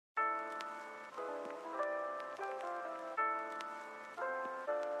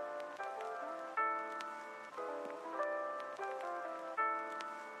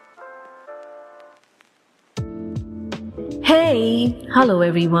Hey, hello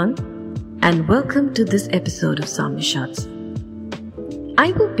everyone, and welcome to this episode of Samya Shots.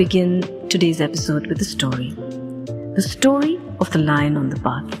 I will begin today's episode with a story. The story of the lion on the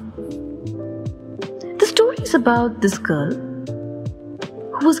path. The story is about this girl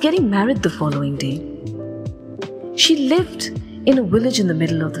who was getting married the following day. She lived in a village in the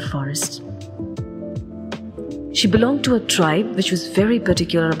middle of the forest. She belonged to a tribe which was very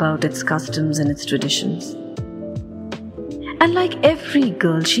particular about its customs and its traditions. And like every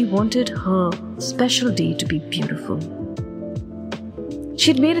girl, she wanted her special day to be beautiful.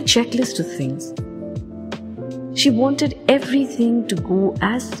 She'd made a checklist of things. She wanted everything to go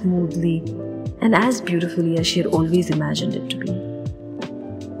as smoothly and as beautifully as she had always imagined it to be.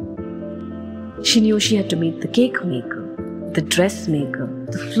 She knew she had to meet the cake maker, the dressmaker,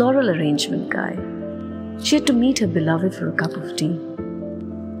 the floral arrangement guy. She had to meet her beloved for a cup of tea.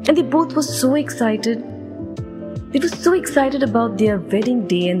 And they both were so excited. They were so excited about their wedding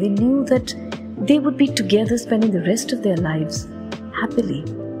day, and they knew that they would be together spending the rest of their lives happily.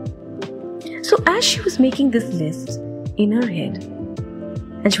 So as she was making this list in her head,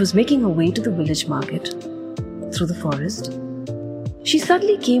 and she was making her way to the village market through the forest, she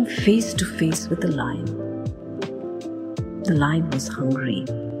suddenly came face to face with the lion. The lion was hungry,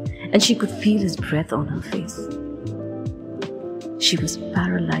 and she could feel his breath on her face. She was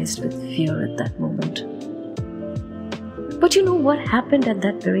paralyzed with fear at that moment. But you know what happened at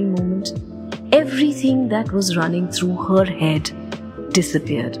that very moment? Everything that was running through her head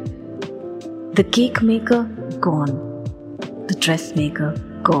disappeared. The cake maker, gone. The dressmaker,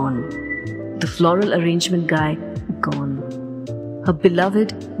 gone. The floral arrangement guy, gone. Her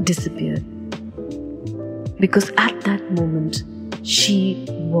beloved disappeared. Because at that moment, she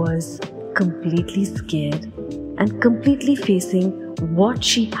was completely scared and completely facing what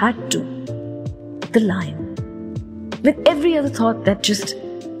she had to, the lion. With every other thought that just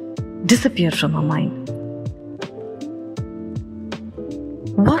disappeared from her mind.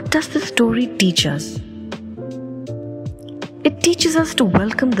 What does the story teach us? It teaches us to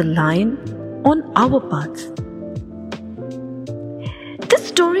welcome the lion on our paths. This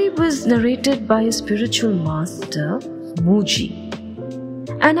story was narrated by a spiritual master, Mooji.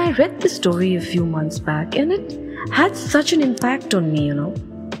 And I read the story a few months back, and it had such an impact on me,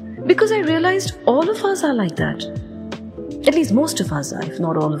 because I realized all of us are like that. At least most of us are, if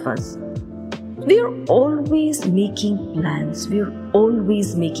not all of us. We are always making plans. We are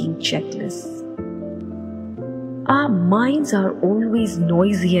always making checklists. Our minds are always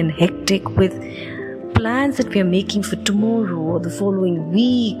noisy and hectic with plans that we are making for tomorrow or the following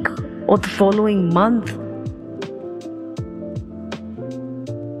week or the following month.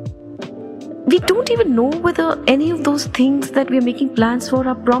 We don't even know whether any of those things that we are making plans for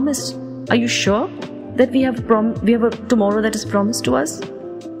are promised. Are you sure that we have a tomorrow that is promised to us?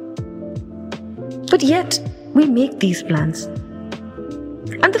 But yet, we make these plans.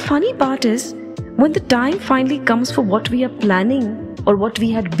 And the funny part is, when the time finally comes for what we are planning or what we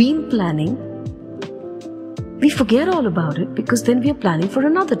had been planning, we forget all about it because then we are planning for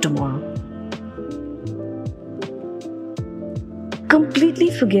another tomorrow. Completely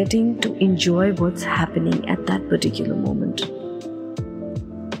forgetting to enjoy what's happening at that particular moment.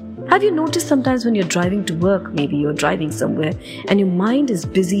 Have you noticed sometimes when you're driving to work, maybe you're driving somewhere and your mind is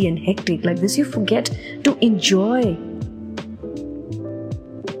busy and hectic like this, you forget to enjoy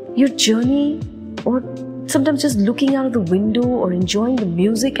your journey, or sometimes just looking out of the window or enjoying the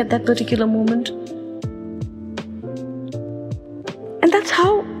music at that particular moment. And that's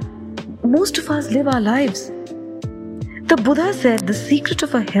how most of us live our lives. The Buddha said the secret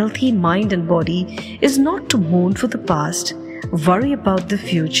of a healthy mind and body is not to mourn for the past, worry about the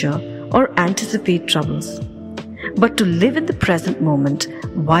future, or anticipate troubles, but to live in the present moment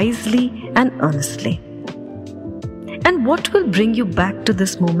wisely and earnestly. And what will bring you back to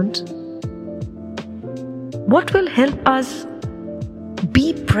this moment? What will help us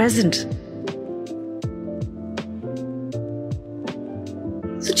be present?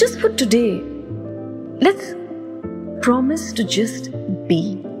 So just for today, let's promise to just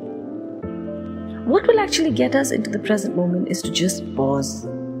be. What will actually get us into the present moment is to just pause.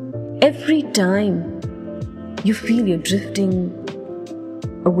 Every time you feel you're drifting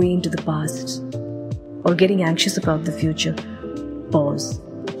away into the past or getting anxious about the future, pause.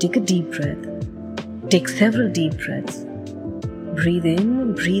 Take a deep breath. Take several deep breaths. Breathe in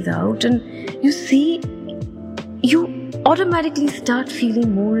and breathe out, and you automatically start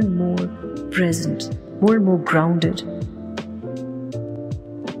feeling more and more present, more and more grounded.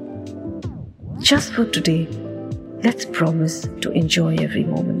 Just for today, let's promise to enjoy every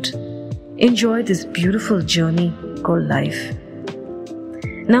moment. Enjoy this beautiful journey called life.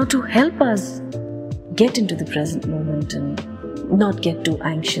 Now, to help us get into the present moment and not get too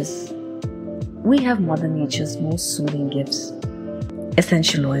anxious, we have Mother Nature's most soothing gifts: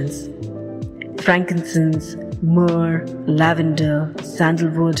 essential oils. Frankincense, myrrh, lavender,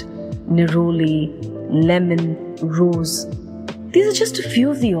 sandalwood, neroli, lemon, rose. These are just a few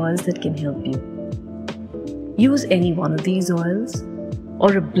of the oils that can help you. Use any one of these oils,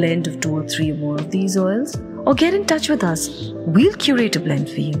 or a blend of 2 or 3 or more of these oils, or get in touch with us. We'll curate a blend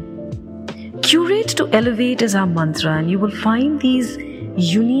for you. Curate to elevate is our mantra, and you will find these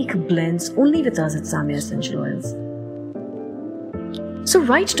unique blends only with us at Samya Essential Oils. So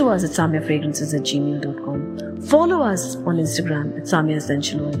write to us at samyafragrances@gmail.com. Follow us on Instagram at Samya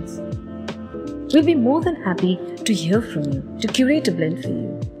Essential Oils. We'll be more than happy to hear from you, to curate a blend for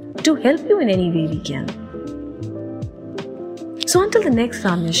you, to help you in any way we can. So until the next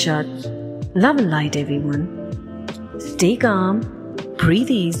Samya shot, love and light everyone. Stay calm,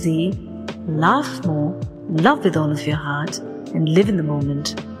 breathe easy, laugh more, love with all of your heart, and live in the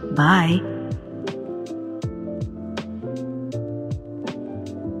moment. Bye.